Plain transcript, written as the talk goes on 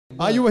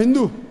Are you a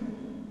Hindu?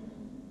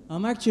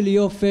 I'm actually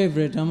your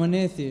favorite. I'm an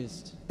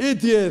atheist.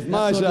 Atheist,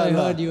 That's what I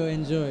mashallah. heard you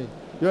enjoy.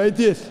 You're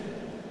atheist.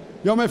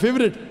 You're my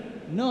favorite.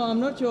 No, I'm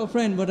not your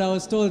friend, but I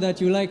was told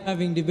that you like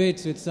having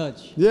debates with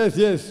such. Yes,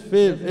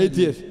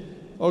 atheist.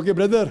 Okay,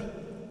 brother,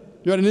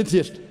 you're an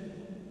atheist.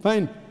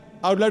 Fine.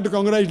 I would like to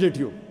congratulate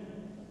you.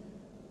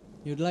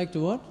 You'd like to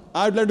what?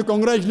 I would like to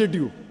congratulate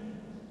you.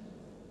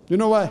 You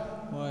know why?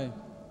 Why?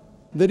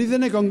 The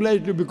reason I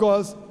congratulate you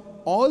because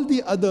all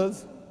the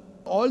others,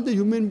 all the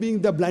human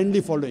beings, they're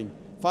blindly following.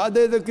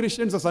 Father is a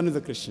Christian, so son is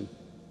a Christian.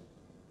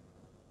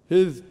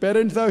 His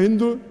parents are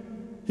Hindu,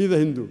 he's a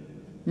Hindu.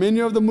 Many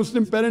of the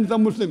Muslim parents are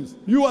Muslims.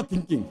 You are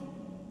thinking.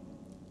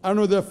 I don't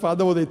know if their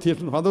father was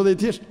atheist. Father was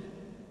atheist?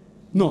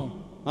 No.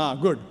 Ah,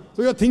 good.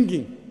 So you're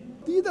thinking.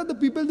 These are the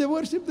people, they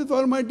worship this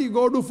Almighty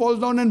God who falls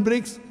down and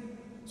breaks.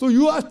 So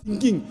you are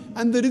thinking.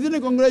 And the reason I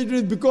congratulate you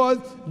is because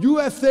you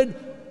have said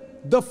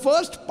the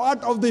first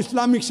part of the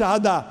Islamic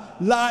Shahada,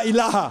 La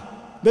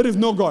ilaha, there is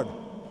no God.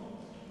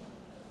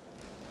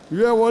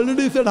 You have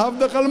already said half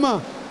the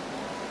kalma.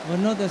 But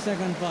not the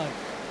second part.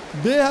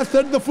 They have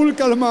said the full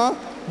kalma.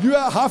 You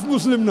are half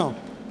Muslim now.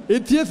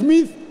 Atheist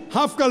means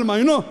half kalma,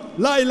 you know,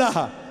 La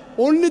ilaha.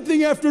 Only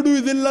thing I have to do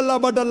is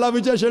illallah but Allah,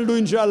 which I shall do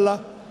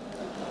inshallah.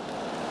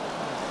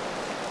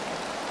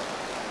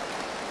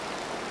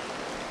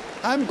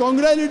 I am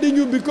congratulating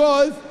you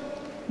because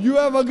you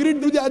have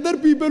agreed to the other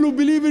people who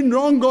believe in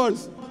wrong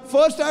gods.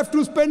 First I have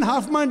to spend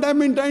half my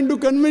time in trying to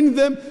convince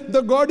them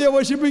the God you are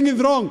worshipping is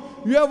wrong.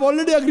 You have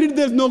already agreed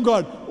there is no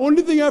God.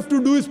 Only thing I have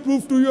to do is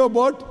prove to you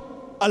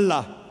about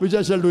Allah, which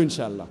I shall do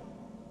inshallah.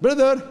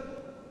 Brother,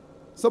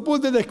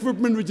 suppose there is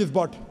equipment which is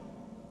bought.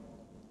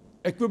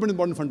 Equipment is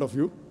bought in front of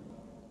you.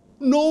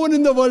 No one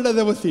in the world has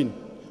ever seen.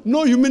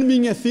 No human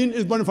being has seen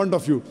is bought in front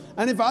of you.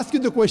 And if I ask you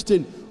the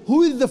question,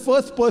 who is the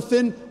first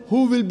person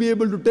who will be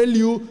able to tell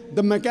you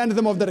the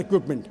mechanism of that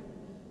equipment?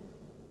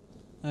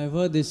 I've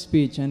heard this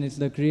speech and it's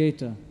the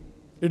creator.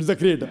 It's the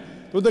creator.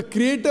 So the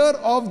creator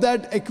of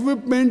that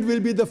equipment will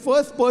be the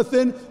first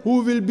person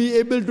who will be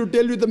able to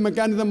tell you the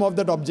mechanism of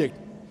that object.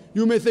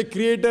 You may say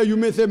creator, you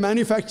may say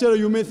manufacturer,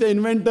 you may say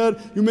inventor,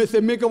 you may say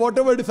maker,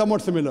 whatever, it is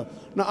somewhat similar.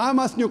 Now I'm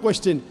asking you a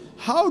question.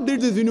 How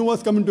did this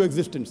universe come into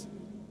existence?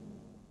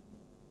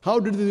 How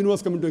did this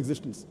universe come into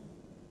existence?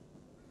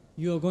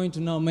 You are going to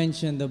now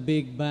mention the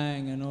Big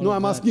Bang and all No, of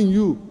I'm that. asking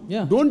you.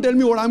 Yeah. Don't tell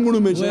me what I'm going to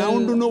mention. Well, I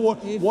want to know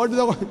what is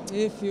the...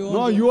 If you want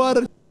No, to- you are...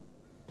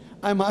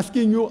 I'm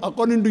asking you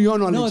according to your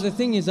knowledge. No, the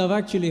thing is, I've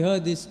actually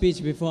heard this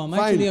speech before. I'm Fine.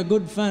 actually a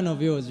good fan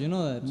of yours, you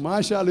know that?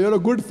 MashaAllah, you're a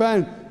good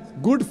fan.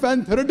 Good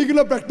fan, theoretical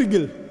or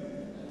practical?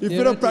 If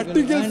you're a Theoretical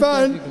practical and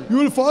fan, practical.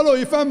 you will follow.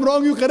 If I'm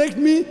wrong, you correct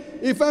me.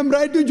 If I'm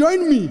right, you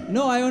join me.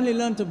 No, I only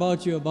learnt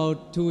about you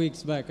about 2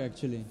 weeks back,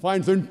 actually.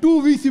 Fine. So in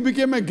 2 weeks, you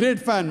became a great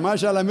fan.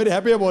 MashaAllah, I'm very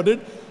happy about it.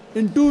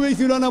 In 2 weeks,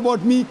 you learn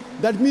about me.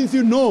 That means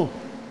you know.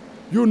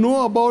 You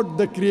know about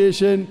the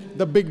creation,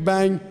 the Big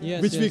Bang,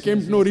 Yes, which we yes, came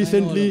yes, to know yes. I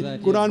know all of recently.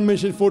 that, Quran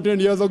mentioned 14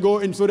 years ago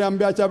in Surah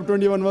Anbiya chapter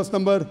 21, verse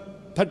number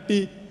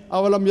 30.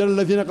 Avalam yaral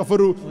ladhina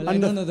kafaru. Well, I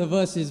don't know the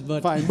verses,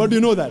 but... Fine, but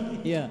you know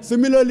that. Yeah.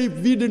 Similarly,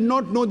 we did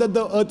not know that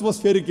the earth was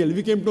spherical.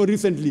 We came to know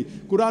recently.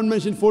 Quran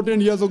mentioned 14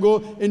 years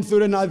ago in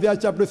Surah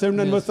Naziyat chapter 7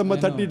 and Yes, verse number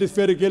I 30 know. it is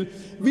spherical.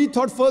 We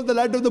thought first the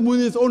light of the moon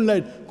is its own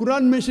light.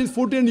 Quran mentions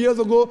 14 years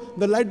ago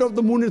the light of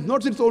the moon is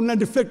not its own light,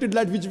 reflected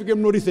light, which we came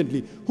to know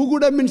recently. Who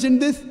could have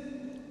mentioned this?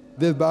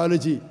 There is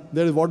biology,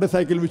 there is water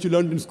cycle which you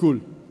learned in school.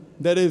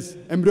 There is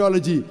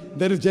embryology,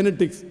 there is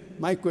genetics.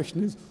 My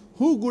question is,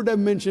 who could have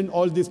mentioned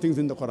all these things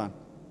in the Quran?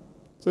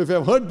 So if you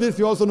have heard this,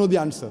 you also know the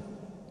answer.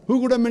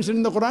 Who could have mentioned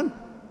in the Quran?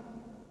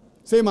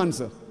 Same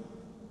answer.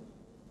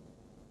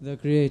 The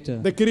creator.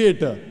 The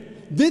creator.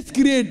 This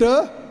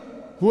creator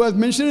who has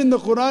mentioned in the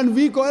Quran,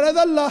 we call as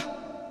Allah.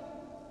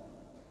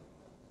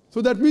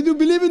 So that means you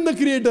believe in the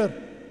creator.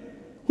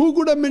 Who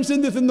could have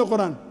mentioned this in the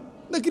Quran?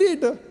 The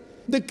creator.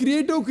 The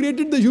creator who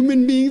created the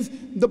human beings,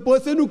 the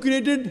person who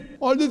created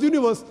all this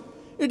universe.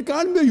 It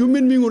can't be a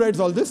human being who writes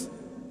all this.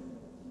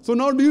 So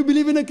now do you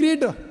believe in a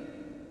creator?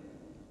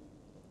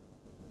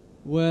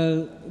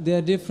 Well, there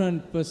are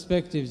different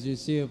perspectives you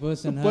see a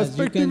person The has. You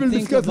perspective can we'll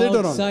think discuss later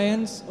about on.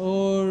 science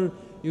or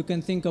you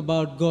can think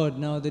about God.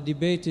 Now the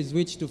debate is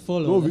which to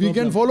follow. No, The we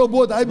can problem- follow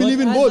both. I believe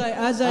in as both.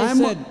 as I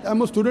said,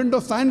 I'm a student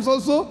of science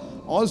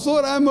also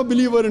I am a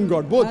believer in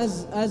God. Both.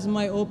 As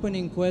my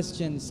opening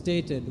question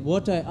stated,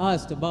 what I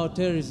asked about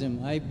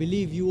terrorism, I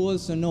believe you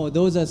also know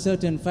those are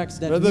certain facts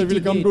that Brother, we'll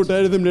come to mitigate.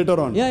 terrorism later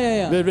on.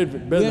 Yeah.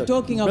 Wait. We are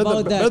talking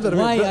about that.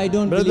 Why I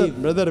don't believe.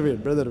 Brother,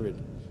 wait.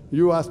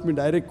 You asked me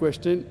direct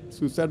question,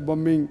 suicide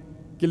bombing,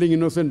 killing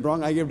innocent,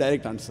 wrong. I gave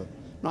direct answer.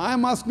 Now I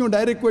am asking you a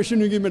direct question,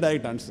 you give me a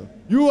direct answer.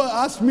 You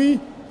asked me,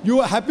 you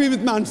are happy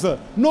with my answer.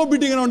 No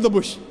beating around the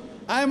bush.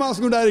 I am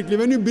asking you directly,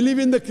 when you believe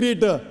in the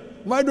Creator,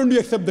 why don't you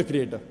accept the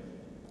Creator?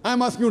 I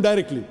am asking you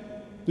directly.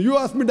 So you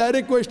asked me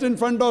direct question in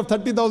front of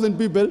 30,000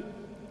 people.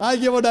 I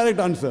gave a direct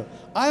answer.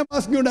 I am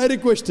asking you a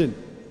direct question.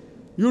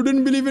 You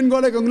didn't believe in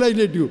God, I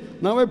congratulate you.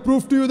 Now I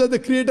proved to you that the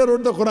Creator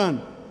wrote the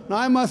Quran. Now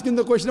I am asking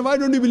the question, why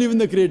don't you believe in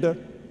the Creator?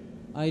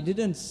 I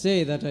didn't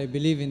say that I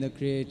believe in the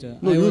Creator.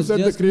 No, I you was said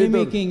the just Creator.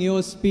 mimicking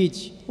your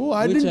speech, Oh,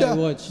 I which didn't. I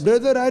watched.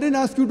 Brother, I didn't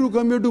ask you to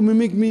come here to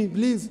mimic me,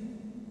 please.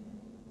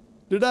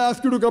 Did I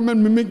ask you to come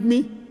and mimic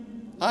me?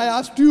 I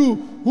asked you,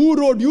 who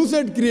wrote? You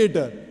said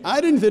Creator.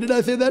 I didn't say. Did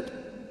I say that?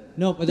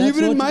 No, but that's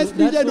Even in my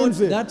speech, I don't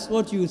say. That's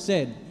what you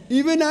said.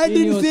 Even I in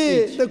didn't your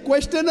say. speech. The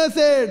questioner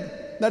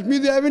said. That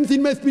means you haven't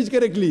seen my speech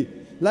correctly.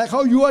 Like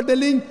how you are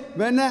telling,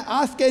 when I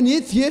ask an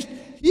atheist,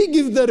 he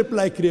gives the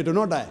reply, Creator,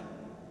 not I.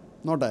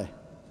 Not I.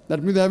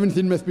 That means I haven't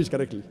seen my speech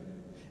correctly.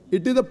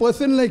 It is a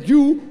person like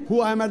you,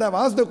 who I might have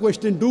asked the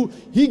question to,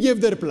 he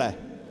gave the reply.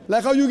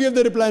 Like how you gave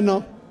the reply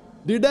now.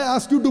 Did I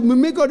ask you to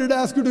mimic or did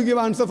I ask you to give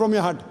answer from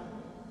your heart?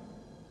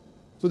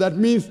 So that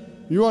means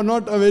you are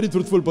not a very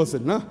truthful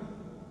person, huh?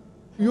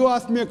 You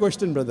asked me a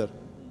question, brother.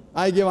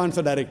 I gave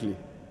answer directly.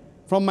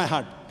 From my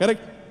heart,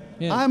 correct?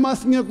 Yeah. I am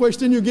asking a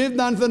question, you gave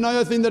the answer, now you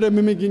are saying that I am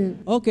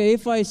mimicking. Okay,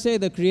 if I say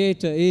the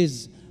Creator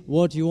is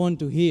what you want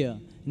to hear,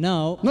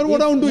 now... Not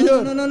what I want to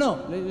hear.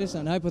 No.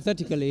 Listen,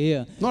 hypothetically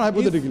here. Not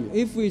hypothetically.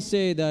 If we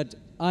say that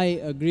I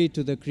agree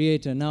to the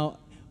Creator, now,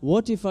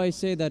 what if I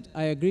say that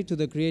I agree to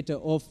the Creator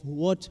of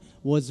what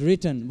was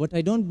written, but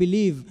I don't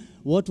believe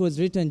what was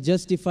written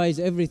justifies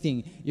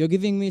everything? You're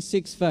giving me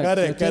 6 facts.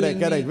 Correct. Very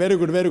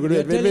good.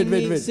 You're telling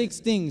me Wait. 6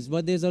 things,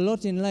 but there's a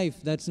lot in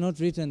life that's not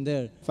written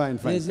there. Fine.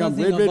 There's Come,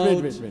 nothing wait.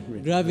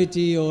 about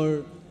gravity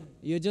or...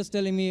 You're just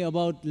telling me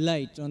about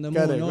light on the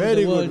moon.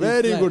 Correct.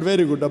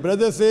 Very good. The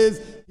brother says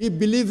he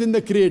believes in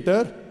the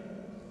Creator,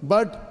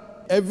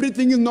 but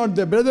everything is not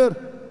there. Brother,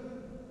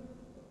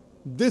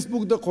 this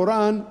book, the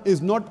Quran,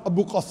 is not a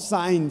book of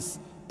science.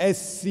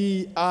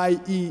 S-C-I-E-N-C-E.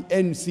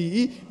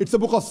 It's a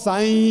book of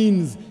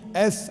signs.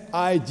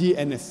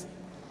 S-I-G-N-S.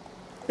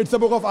 It's a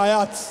book of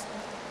ayats.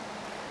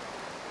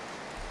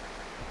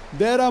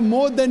 There are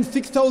more than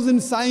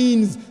 6,000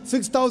 signs,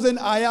 6,000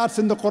 ayats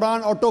in the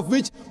Quran, out of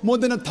which more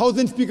than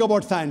 1,000 speak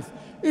about science.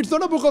 It's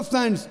not a book of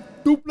science.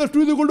 2 plus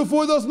 2 is equal to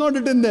 4, that's not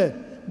written there.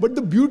 But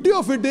the beauty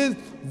of it is,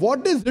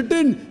 what is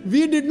written,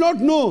 we did not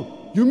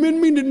know. Human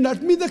being didn't.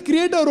 That means the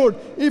Creator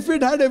wrote. If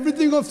it had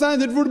everything of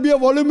science, it would be a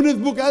voluminous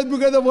book as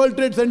big as the World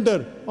Trade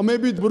Center. Or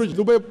maybe Burj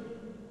Dubai,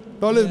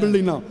 tallest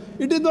building now.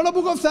 It is not a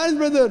book of science,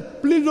 brother.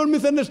 Please don't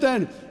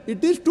misunderstand.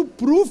 It is to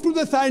prove to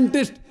the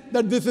scientist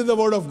that this is the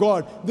word of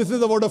God, this is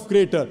the word of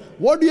Creator.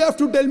 What do you have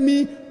to tell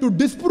me to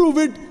disprove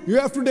it? You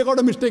have to take out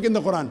a mistake in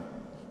the Quran.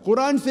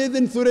 Quran says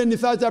in Surah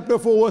Nisa chapter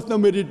 4 verse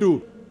number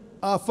 82,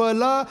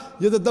 أَفَلَا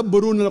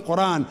يَتَدَبَّرُونَ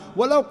الْقُرْآنَ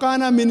وَلَوْ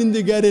كَانَ مِنْ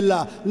عِنْدِ غَيْرِ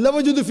اللَّهِ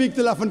لَوَجَدُوا فِيهِ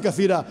اخْتِلَافًا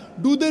كَثِيرًا.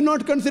 Do they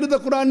not consider the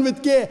Quran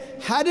with care?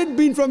 Had it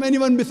been from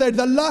anyone besides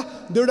Allah,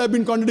 there would have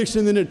been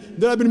contradictions in it,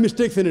 there would have been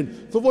mistakes in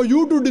it. So for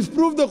you to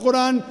disprove the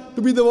Quran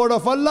to be the word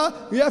of Allah,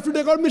 you have to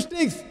take out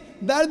mistakes.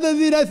 That's the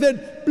reason I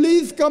said,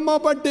 please come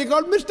up and take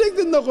out mistakes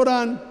in the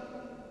Quran.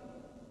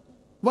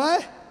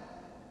 Why?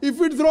 If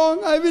it's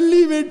wrong, I will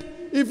leave it.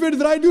 If it's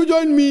right, you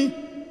join me.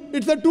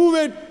 It's a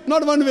two-way,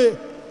 not one way.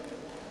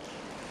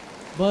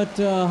 But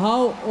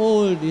how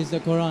old is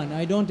the Quran?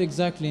 I don't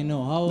exactly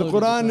know. How old the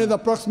Quran is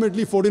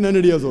approximately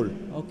 1400 years old.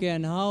 Okay,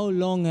 and how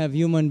long have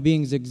human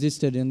beings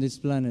existed in this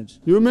planet?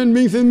 Human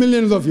beings in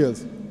millions of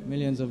years.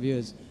 Millions of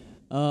years.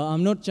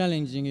 I'm not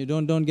challenging you.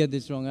 Don't get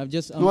this wrong. I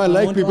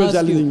like people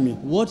challenging me.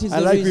 What is I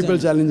the like reason? people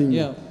challenging me.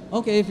 Yeah.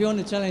 Okay, if you want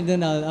to challenge,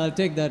 then I'll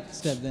take that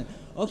step then.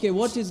 Okay,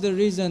 what is the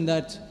reason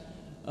that,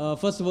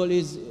 first of all,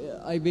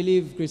 I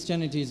believe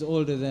Christianity is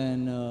older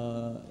than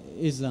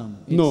Islam.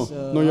 No,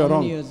 you're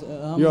wrong.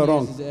 You're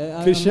wrong.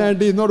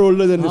 Christianity is not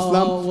older than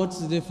Islam. What's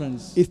the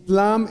difference?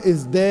 Islam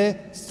is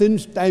there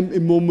since time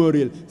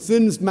immemorial,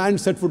 since man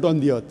set foot on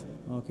the earth.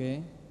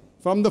 Okay.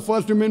 From the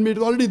first human being,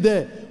 it's already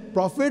there.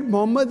 Prophet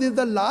Muhammad is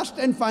the last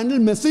and final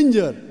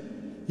messenger.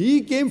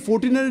 He came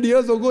 1400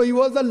 years ago. He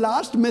was the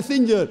last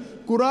messenger.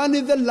 Quran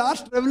is the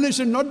last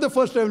revelation, not the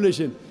first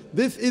revelation.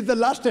 This is the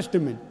last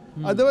testament.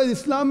 Otherwise,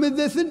 Islam is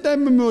there since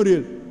time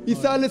immemorial.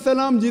 Isa alayhi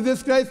salam,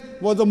 Jesus Christ,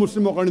 was a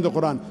Muslim according to the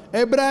Quran.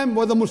 Abraham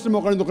was a Muslim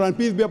according to the Quran.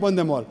 Peace be upon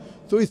them all.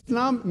 So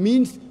Islam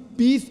means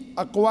peace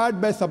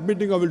acquired by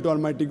submitting our will to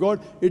Almighty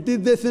God. It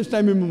is there since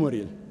time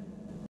immemorial.